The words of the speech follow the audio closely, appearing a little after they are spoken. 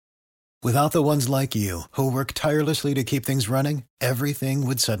Without the ones like you, who work tirelessly to keep things running, everything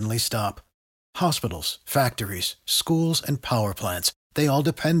would suddenly stop. Hospitals, factories, schools, and power plants, they all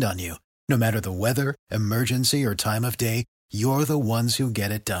depend on you. No matter the weather, emergency, or time of day, you're the ones who get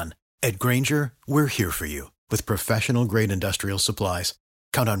it done. At Grainger, we're here for you with professional-grade industrial supplies.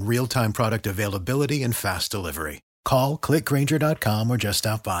 Count on real-time product availability and fast delivery. Call, click Grainger.com, or just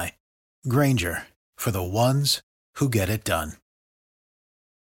stop by. Grainger, for the ones who get it done.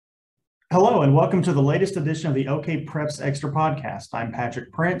 Hello, and welcome to the latest edition of the OK Preps Extra podcast. I'm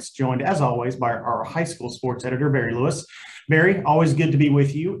Patrick Prince, joined as always by our high school sports editor, Barry Lewis. Barry, always good to be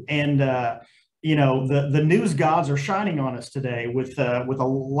with you. And, the news gods are shining on us today with a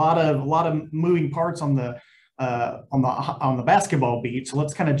lot of moving parts on the basketball beat. So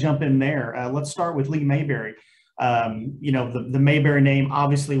let's kind of jump in there. Let's start with Lee Mayberry. The Mayberry name,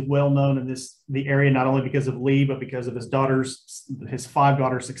 obviously well known in the area, not only because of Lee, but because of his 5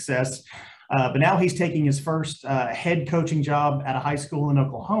 daughters' success. But now he's taking his first head coaching job at a high school in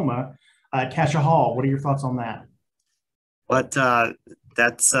Oklahoma, Cassia Hall. What are your thoughts on that? But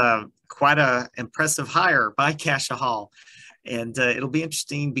that's quite an impressive hire by Cassia Hall. And it'll be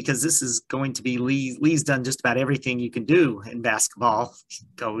interesting because this is going to be Lee's done just about everything you can do in basketball.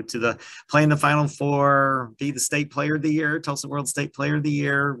 Go to play in the Final Four, be the state player of the year, Tulsa World State Player of the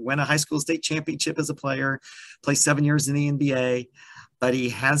Year, win a high school state championship as a player, play 7 years in the NBA, but he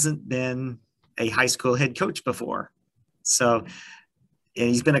hasn't been a high school head coach before. So, and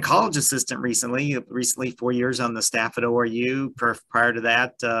he's been a college assistant recently 4 years on the staff at ORU. Prior to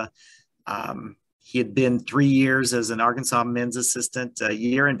that, he had been 3 years as an Arkansas men's assistant. A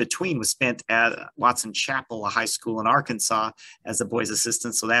year in between was spent at Watson Chapel, a high school in Arkansas, as a boys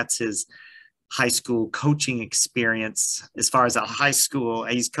assistant. So that's his high school coaching experience as far as a high school.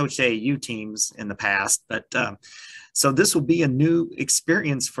 He's coached AAU teams in the past, but so this will be a new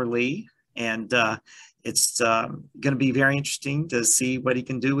experience for Lee. And it's going to be very interesting to see what he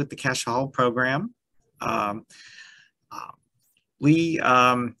can do with the Cassia Hall program. Lee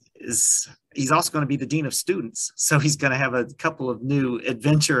he's also going to be the dean of students. So he's going to have a couple of new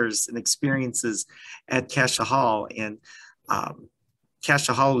adventures and experiences at Cassia Hall. And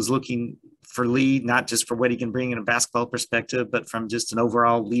Cassia Hall is looking for Lee, not just for what he can bring in a basketball perspective, but from just an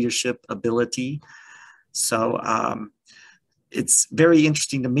overall leadership ability. So it's very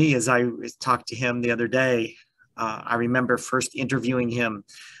interesting to me as I talked to him the other day. I remember first interviewing him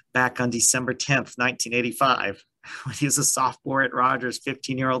back on December 10th, 1985. When he was a sophomore at Rogers,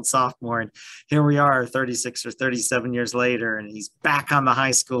 15-year-old sophomore. And here we are 36 or 37 years later, and he's back on the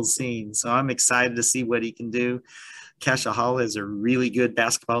high school scene. So I'm excited to see what he can do. Cassia Hall has a really good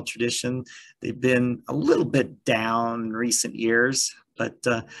basketball tradition. They've been a little bit down in recent years, but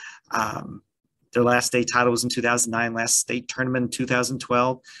their last state title was in 2009, last state tournament in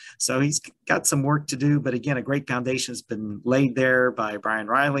 2012. So he's got some work to do, but again, a great foundation has been laid there by Brian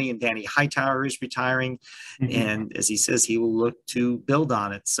Riley and Danny Hightower, who's retiring. Mm-hmm. And as he says, he will look to build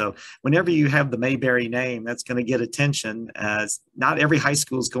on it. So whenever you have the Mayberry name, that's going to get attention, as not every high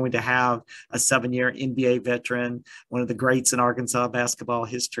school is going to have a 7-year NBA veteran, one of the greats in Arkansas basketball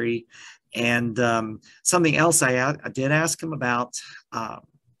history. And something else I did ask him about,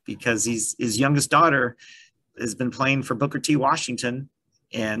 because his youngest daughter has been playing for Booker T. Washington,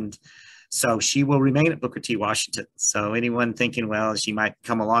 and so she will remain at Booker T. Washington. So anyone thinking, well, she might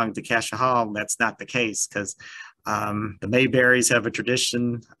come along to Cassia Hall, that's not the case, because the Mayberrys have a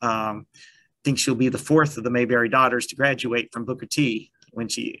tradition. I think she'll be the 4th of the Mayberry daughters to graduate from Booker T.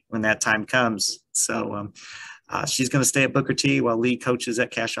 when that time comes. So she's going to stay at Booker T. while Lee coaches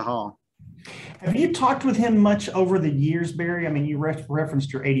at Cassia Hall. Have you talked with him much over the years, Barry? I mean, you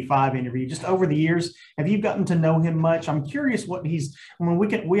referenced your 85 interview. Just over the years, have you gotten to know him much? I'm curious what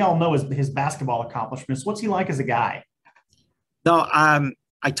we all know his basketball accomplishments. What's he like as a guy? No,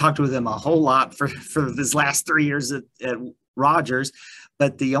 I talked with him a whole lot for his last 3 years at Rogers,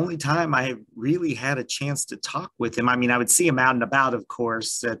 but the only time I really had a chance to talk with him, I mean, I would see him out and about, of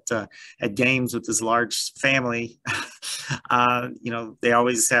course, at games with his large family. They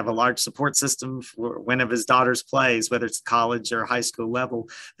always have a large support system for one of his daughters plays, whether it's college or high school level.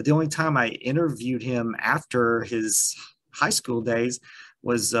 But the only time I interviewed him after his high school days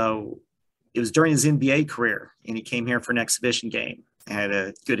was it was during his NBA career, and he came here for an exhibition game. I had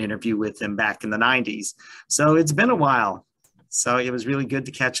a good interview with him back in the 90s. So it's been a while. So it was really good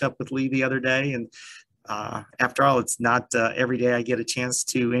to catch up with Lee the other day. And after all, it's not every day I get a chance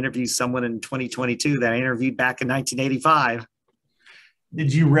to interview someone in 2022 that I interviewed back in 1985.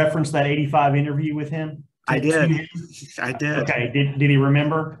 Did you reference that 85 interview with him? I did. I did. Okay. Did he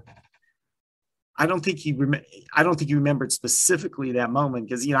remember? I don't think I don't think he remembered specifically that moment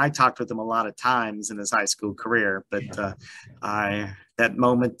because I talked with him a lot of times in his high school career, but that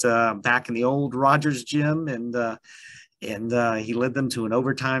moment back in the old Rogers gym, and he led them to an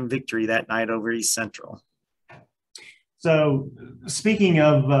overtime victory that night over East Central. So, speaking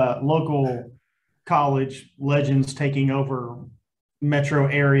of local college legends taking over metro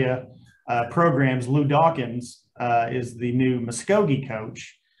area programs, Lou Dawkins is the new Muskogee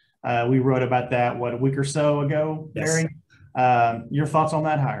coach. We wrote about that, a week or so ago, Barry? Yes. Your thoughts on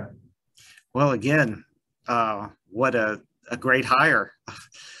that hire? Well, again, what a great hire.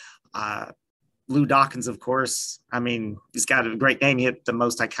 Lou Dawkins, of course, I mean, he's got a great name. He hit the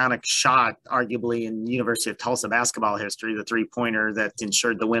most iconic shot, arguably, in University of Tulsa basketball history, the three-pointer that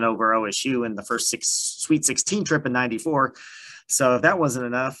ensured the win over OSU in the first Sweet 16 trip in '94. So if that wasn't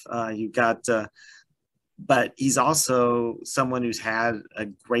enough, you've got but he's also someone who's had a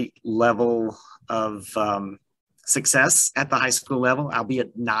great level of success at the high school level,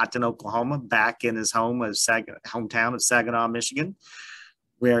 albeit not in Oklahoma, back in his hometown of Saginaw, Michigan,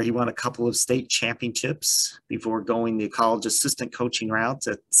 where he won a couple of state championships before going the college assistant coaching route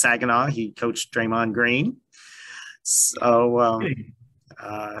at Saginaw. He coached Draymond Green. So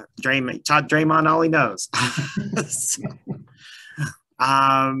taught Draymond all he knows.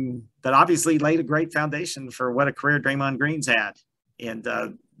 But obviously laid a great foundation for what a career Draymond Green's had. And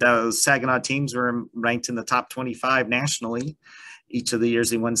those Saginaw teams were ranked in the top 25 nationally each of the years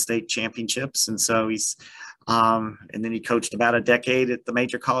he won state championships. And so he's and then he coached about a decade at the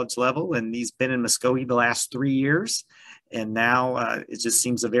major college level, and he's been in Muskogee the last 3 years. And now it just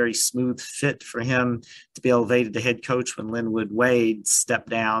seems a very smooth fit for him to be elevated to head coach when Linwood Wade stepped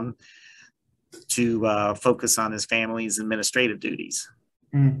down to focus on his family's administrative duties.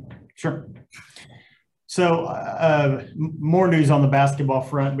 Sure. So more news on the basketball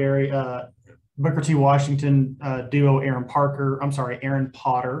front, Barry. Booker T. Washington duo Aaron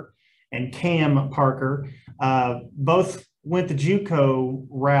Potter and Cam Parker both went the JUCO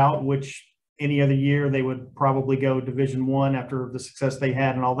route, which any other year they would probably go Division I after the success they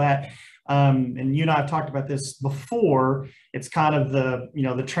had and all that. And you and I have talked about this before. It's kind of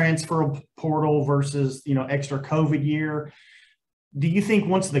the transfer portal versus, extra COVID year. Do you think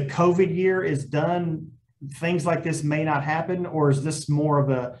once the COVID year is done, things like this may not happen, or is this more of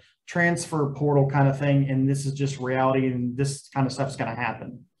a transfer portal kind of thing and this is just reality and this kind of stuff's going to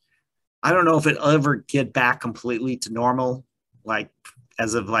happen? I don't know if it'll ever get back completely to normal,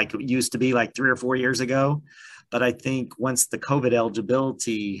 as of it used to be 3 or 4 years ago. But I think once the COVID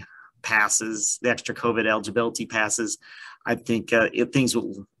eligibility passes, the extra COVID eligibility passes, I think things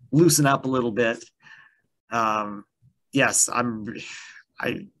will loosen up a little bit. Yes, I mean,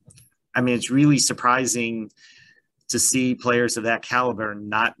 it's really surprising to see players of that caliber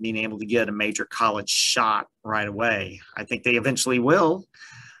not being able to get a major college shot right away. I think they eventually will,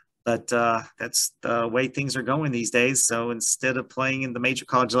 but that's the way things are going these days. So instead of playing in the major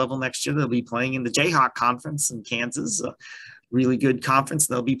college level next year, they'll be playing in the Jayhawk Conference in Kansas, a really good conference.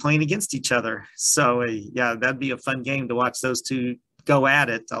 They'll be playing against each other. So yeah, that'd be a fun game to watch those two go at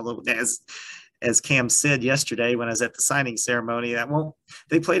it. Although as Cam said yesterday when I was at the signing ceremony,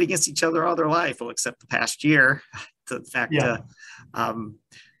 they played against each other all their life, well, except the past year. The fact,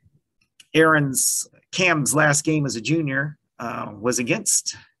 Cam's last game as a junior was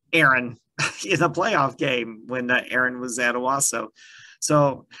against Aaron in a playoff game when Aaron was at Owasso.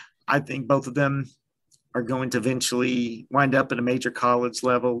 So I think both of them are going to eventually wind up at a major college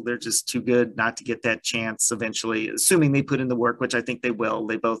level. They're just too good not to get that chance eventually, assuming they put in the work, which I think they will.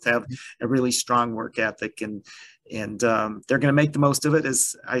 They both have a really strong work ethic, and they're going to make the most of it.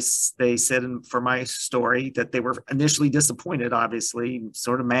 As they said for my story, that they were initially disappointed, obviously,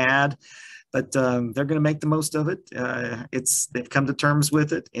 sort of mad, but they're going to make the most of it. They've come to terms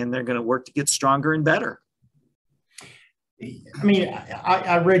with it, and they're going to work to get stronger and better. I mean,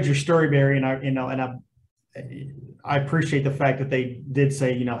 I read your story, Barry, and I appreciate the fact that they did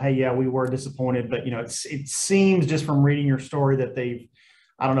say, hey, yeah, we were disappointed, but it seems just from reading your story that they've,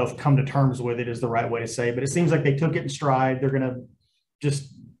 I don't know if come to terms with it is the right way to say, but it seems like they took it in stride. They're going to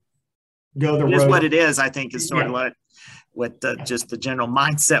just go the road. It is what it is. I think is sort of what just the general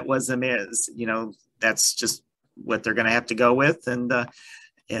mindset was them is, that's just what they're going to have to go with. And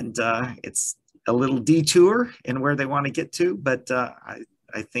it's a little detour in where they want to get to, but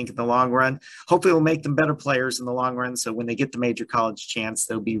I think in the long run, hopefully it'll make them better players in the long run. So when they get the major college chance,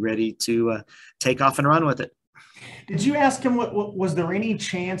 they'll be ready to take off and run with it. Did you ask him what was there any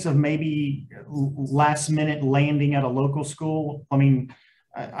chance of maybe last minute landing at a local school? I mean,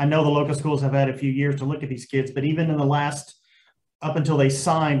 I know the local schools have had a few years to look at these kids, but even in the last up until they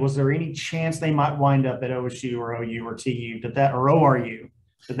signed, was there any chance they might wind up at OSU or OU or TU? Did that, or ORU?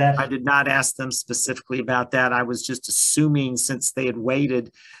 Did that? I did not ask them specifically about that. I was just assuming, since they had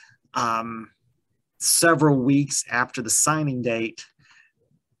waited several weeks after the signing date,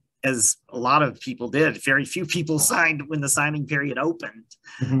 as a lot of people did, very few people signed when the signing period opened,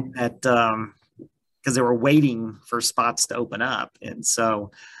 that because they were waiting for spots to open up. And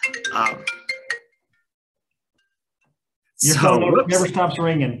so your phone never stops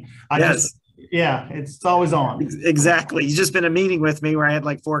ringing. It's always on. Exactly. You've just been in a meeting with me where I had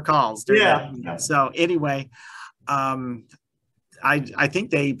like 4 calls. Yeah. So anyway, I think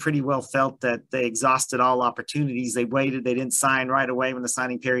they pretty well felt that they exhausted all opportunities. They waited. They didn't sign right away when the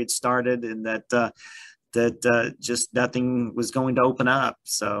signing period started, and that just nothing was going to open up.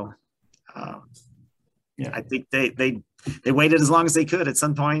 So I think they waited as long as they could. At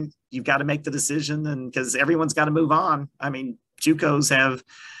some point, you've got to make the decision, and because everyone's got to move on. I mean, JUCOs have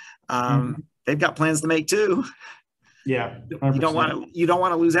they've got plans to make too. Yeah, 100%. You don't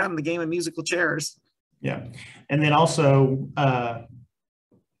want to lose out in the game of musical chairs. Yeah, and then also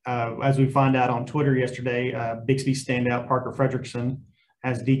as we find out on Twitter yesterday, Bixby standout Parker Fredrickson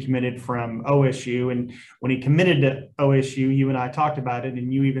has decommitted from OSU, and when he committed to OSU, you and I talked about it,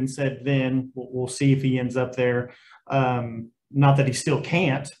 and you even said then we'll see if he ends up there. Not that he still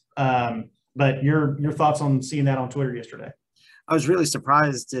can't, but your thoughts on seeing that on Twitter yesterday? I was really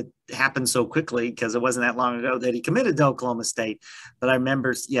surprised it happened so quickly, because it wasn't that long ago that he committed to Oklahoma State. But I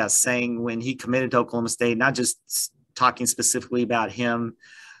remember, saying when he committed to Oklahoma State, not just talking specifically about him,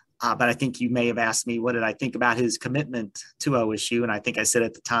 but I think you may have asked me, what did I think about his commitment to OSU? And I think I said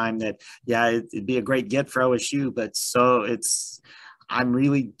at the time that, it'd be a great get for OSU, but I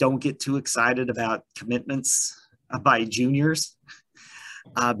really don't get too excited about commitments by juniors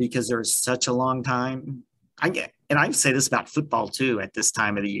because there's such a long time. And I say this about football too at this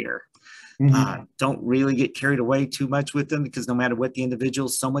time of the year. Don't really get carried away too much with them, because no matter what the individual,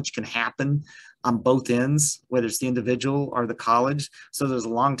 so much can happen on both ends, whether it's the individual or the college. So there's a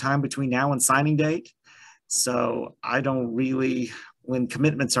long time between now and signing date. So I don't really, when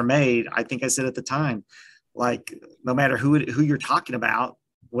commitments are made, I think I said at the time, like, no matter who you're talking about,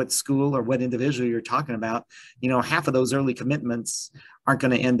 what school or what individual you're talking about, half of those early commitments aren't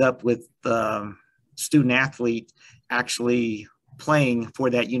going to end up with the student athlete actually playing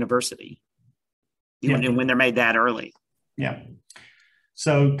for that university, even when they're made that early. Yeah.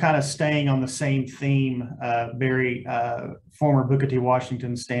 So kind of staying on the same theme, Barry, former Booker T.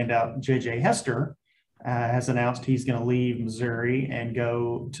 Washington standout J.J. Hester has announced he's going to leave Missouri and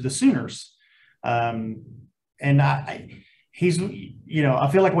go to the Sooners. He's,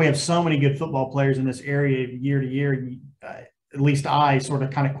 I feel like we have so many good football players in this area year to year. At least I sort of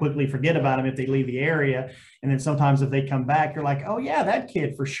kind of quickly forget about them if they leave the area. And then sometimes if they come back, you're like, oh yeah, that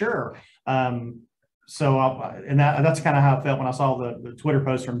kid for sure. That's kind of how I felt when I saw the Twitter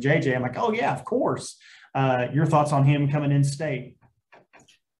post from JJ. I'm like, oh yeah, of course. Your thoughts on him coming in state?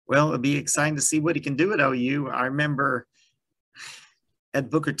 Well, it'll be exciting to see what he can do at OU. I remember at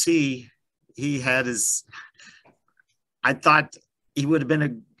Booker T, I thought he would have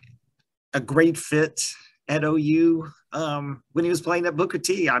been a great fit at OU when he was playing at Booker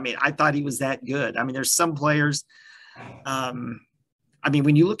T. I mean, I thought he was that good. I mean, there's some players.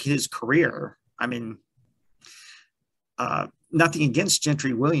 When you look at his career, nothing against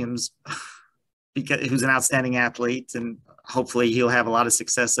Gentry Williams, because who's an outstanding athlete, and hopefully he'll have a lot of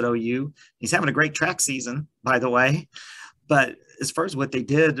success at OU. He's having a great track season, by the way. But as far as what they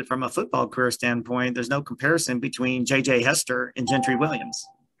did from a football career standpoint, there's no comparison between J.J. Hester and Gentry Williams.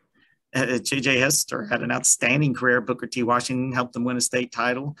 J.J. Hester had an outstanding career. Booker T. Washington helped them win a state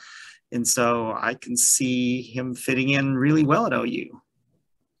title. And so I can see him fitting in really well at OU.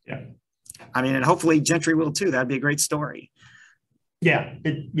 Yeah. And hopefully Gentry will too. That'd be a great story. Yeah.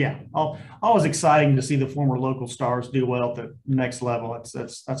 Always exciting to see the former local stars do well at the next level.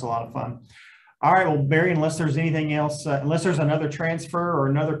 That's a lot of fun. All right. Well, Barry, unless there's anything else, unless there's another transfer or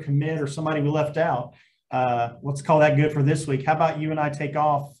another commit or somebody we left out, let's call that good for this week. How about you and I take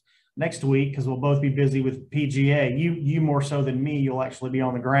off next week, because we'll both be busy with PGA. You more so than me. You'll actually be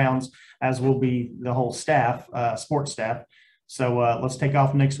on the grounds, as will be the whole staff, sports staff. So let's take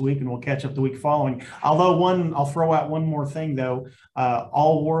off next week, and we'll catch up the week following. Although I'll throw out one more thing though.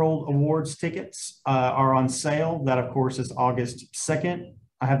 All World Awards tickets are on sale. That of course is August 2nd.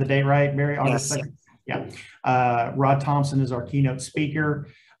 I have the date right, Barry? August 2nd. Yeah. Rod Thompson is our keynote speaker.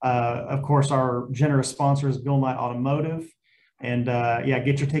 Of course, our generous sponsor is Bill Knight Automotive. And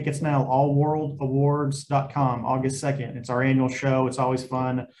get your tickets now, allworldawards.com, August 2nd. It's our annual show. It's always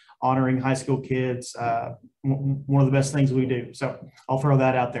fun honoring high school kids. one of the best things we do. So I'll throw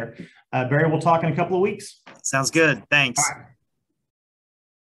that out there. Barry, we'll talk in a couple of weeks. Sounds good. Thanks. All right.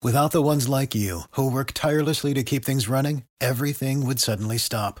 Without the ones like you, who work tirelessly to keep things running, everything would suddenly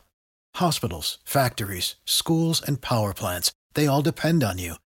stop. Hospitals, factories, schools, and power plants, they all depend on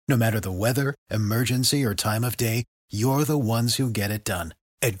you. No matter the weather, emergency, or time of day, you're the ones who get it done.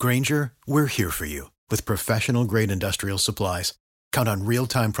 At Grainger, we're here for you with professional-grade industrial supplies. Count on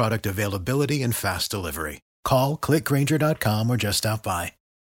real-time product availability and fast delivery. Call, click Grainger.com, or just stop by.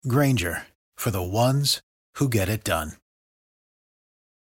 Grainger, for the ones who get it done.